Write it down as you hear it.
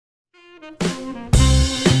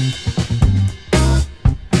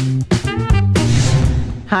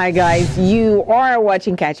Hi guys, you are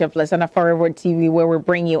watching Catch Up Plus on AFOREVO TV, where we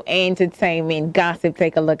bring you entertainment, gossip,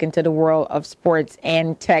 take a look into the world of sports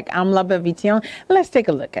and tech. I'm La Vition. Let's take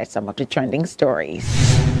a look at some of the trending stories.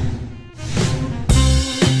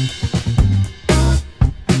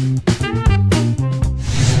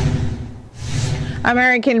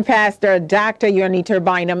 American pastor Dr. Yoniter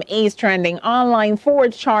Bynum is trending online for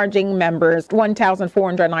charging members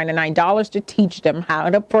 $1,499 to teach them how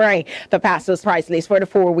to pray. The pastor's price list for the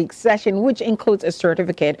 4-week session, which includes a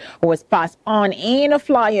certificate, was passed on in a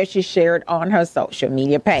flyer she shared on her social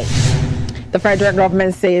media page. The federal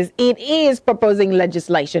government says it is proposing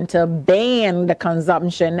legislation to ban the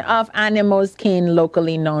consumption of animal skin,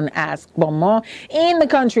 locally known as bomo, in the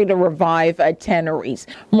country to revive tanneries.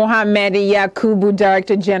 Mohammed Yakubu,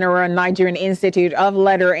 Director General, Nigerian Institute of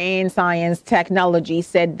Leather and Science Technology,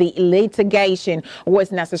 said the litigation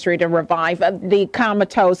was necessary to revive the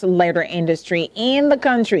comatose leather industry in the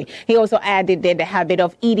country. He also added that the habit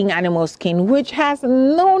of eating animal skin, which has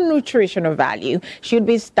no nutritional value, should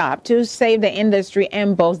be stopped to save the industry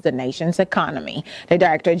and boost the nation's economy. The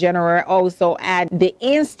Director General also added the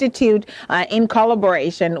Institute, in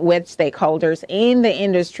collaboration with stakeholders in the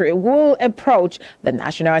industry, will approach the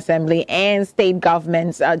National Assembly and state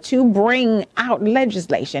governments to bring out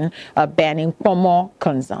legislation banning pomo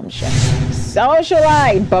consumption.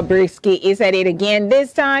 Socialite Bobrisky is at it again.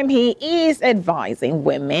 This time he is advising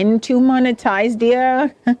women to monetize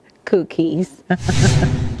their cookies.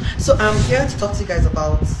 So I'm here to talk to you guys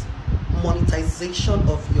about monetization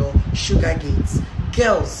of your sugar gates.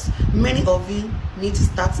 Girls, many of you need to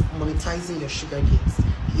start monetizing your sugar gates.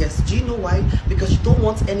 Yes, do you know why? Because you don't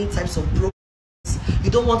want any types of brokers,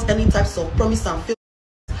 you don't want any types of promise and fail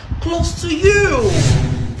close to you.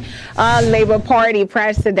 Labour Party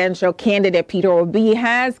presidential candidate Peter Obi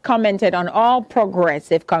has commented on all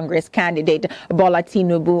progressive Congress candidate Bola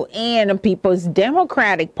Tinubu and People's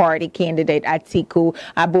Democratic Party candidate Atiku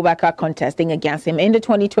Abubakar contesting against him in the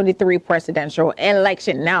 2023 presidential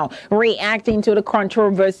election. Now, reacting to the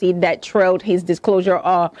controversy that trailed his disclosure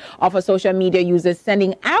of a social media user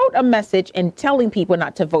sending out a message and telling people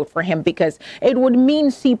not to vote for him because it would mean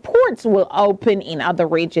seaports will open in other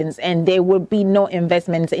regions and there would be no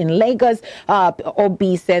investments in Lagos.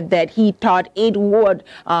 Obi said that he thought it would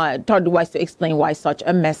wise to explain why such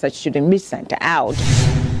a message shouldn't be sent out.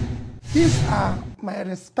 These are my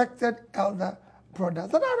respected elder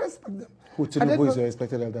brothers, and I respect them. Who Tinubu is your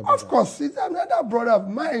respected elder brother? Of course, he's another brother of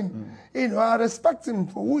mine. You know, I respect him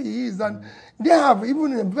for who he is, and they have,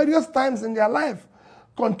 even in various times in their life,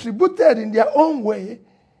 contributed in their own way.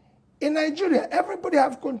 In Nigeria, everybody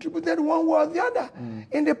have contributed one way or the other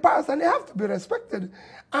in the past, and they have to be respected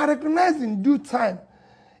and recognized in due time.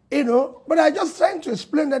 You know, but I'm just trying to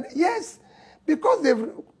explain that, yes, because they've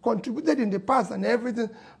contributed in the past and everything,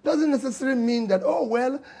 doesn't necessarily mean that, oh,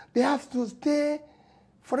 well, they have to stay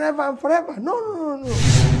forever and forever. No, no, no, no.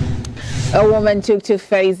 A woman took to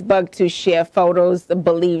Facebook to share photos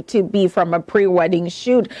believed to be from a pre-wedding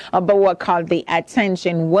shoot, but what caught the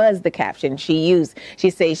attention was the caption she used. She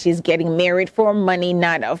says she's getting married for money,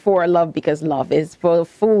 not for love, because love is for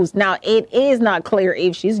fools. Now, it is not clear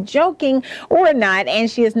if she's joking or not, and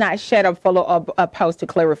she has not shared a follow-up post to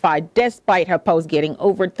clarify, despite her post getting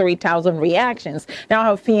over 3,000 reactions. Now,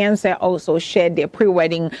 her fiancé also shared their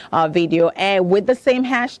pre-wedding video and with the same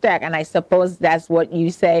hashtag, and I suppose that's what you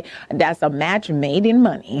say, that's a match made in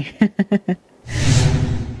money.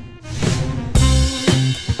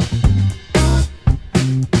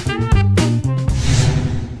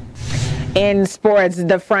 In sports,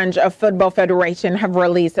 the French Football Federation have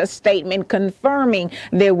released a statement confirming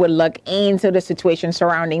they will look into the situation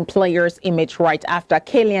surrounding players' image rights after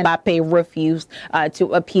Kylian Mbappe refused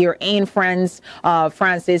to appear in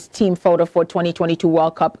France's team photo for 2022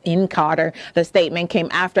 World Cup in Qatar. The statement came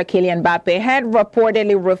after Kylian Mbappe had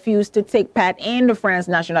reportedly refused to take part in the France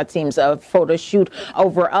national team's photo shoot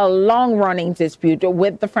over a long-running dispute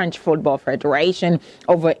with the French Football Federation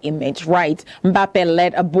over image rights. Mbappe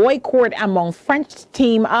led a boycott among French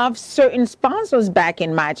team of certain sponsors back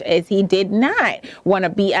in March, as he did not want to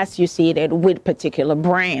be associated with particular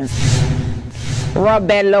brands.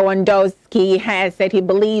 Robert Lewandowski Bobrisky has said he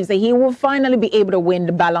believes that he will finally be able to win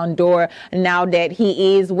the Ballon d'Or now that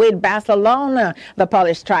he is with Barcelona. The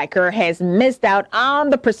Polish striker has missed out on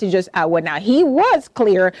the prestigious award. Now, he was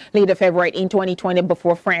clear leader favorite in 2020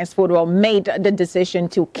 before France football made the decision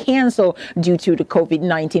to cancel due to the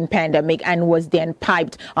COVID-19 pandemic and was then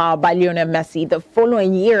piped by Lionel Messi the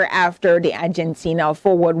following year after the Argentina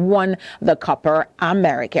forward won the Copa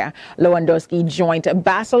America. Lewandowski joined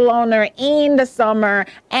Barcelona in the summer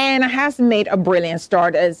and has made a brilliant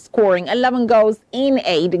start, scoring 11 goals in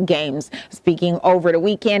 8 games. Speaking over the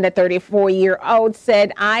weekend, the 34-year-old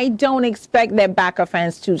said, "I don't expect that Barca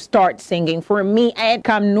fans to start singing for me at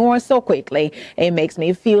Camp Nou so quickly. It makes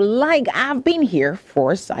me feel like I've been here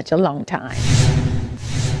for such a long time."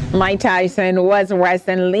 Mike Tyson was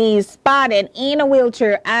recently spotted in a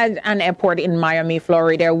wheelchair at an airport in Miami,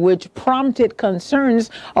 Florida, which prompted concerns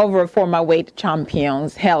over former weight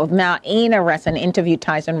champion's health. Now, in a recent interview,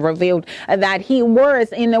 Tyson revealed that he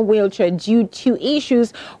was in a wheelchair due to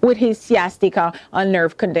issues with his sciatica, a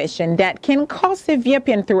nerve condition that can cause severe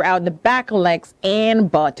pain throughout the back, legs,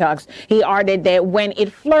 and buttocks. He added that when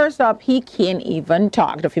it flares up, he can't even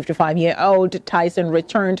talk. The 55-year-old Tyson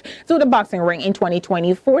returned to the boxing ring in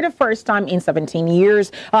 2020 for the first time in 17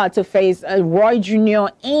 years to face Roy Jr.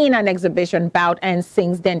 in an exhibition bout, and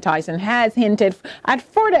since then Tyson has hinted at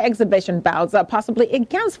further exhibition bouts, possibly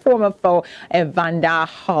against former foe Evander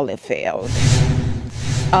Holyfield.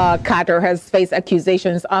 Qatar has faced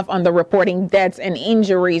accusations of underreporting deaths and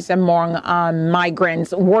injuries among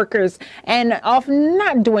migrant workers and of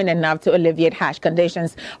not doing enough to alleviate harsh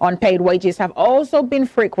conditions. Unpaid wages have also been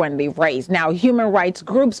frequently raised. Now, human rights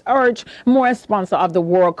groups urge more sponsors of the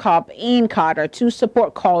World Cup in Qatar to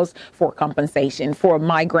support calls for compensation for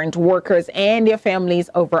migrant workers and their families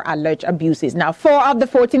over alleged abuses. Now, 4 of the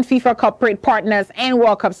 14 FIFA corporate partners and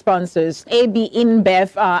World Cup sponsors, AB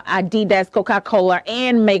InBev, Adidas, Coca-Cola,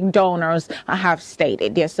 and McDonald's, have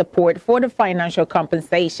stated their support for the financial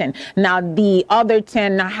compensation. Now, the other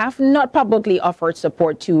 10 have not publicly offered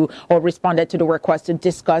support to or responded to the request to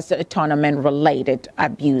discuss tournament-related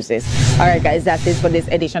abuses. All right, guys, that's it for this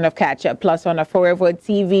edition of Catch Up Plus on AFOREVO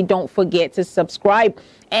TV. Don't forget to subscribe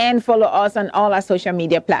and follow us on all our social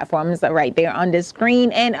media platforms right there on the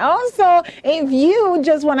screen. And also, if you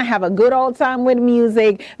just want to have a good old time with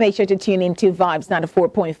music, make sure to tune into Vibes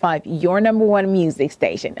 94.5, your #1 music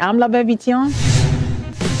station. I'm Love Evition.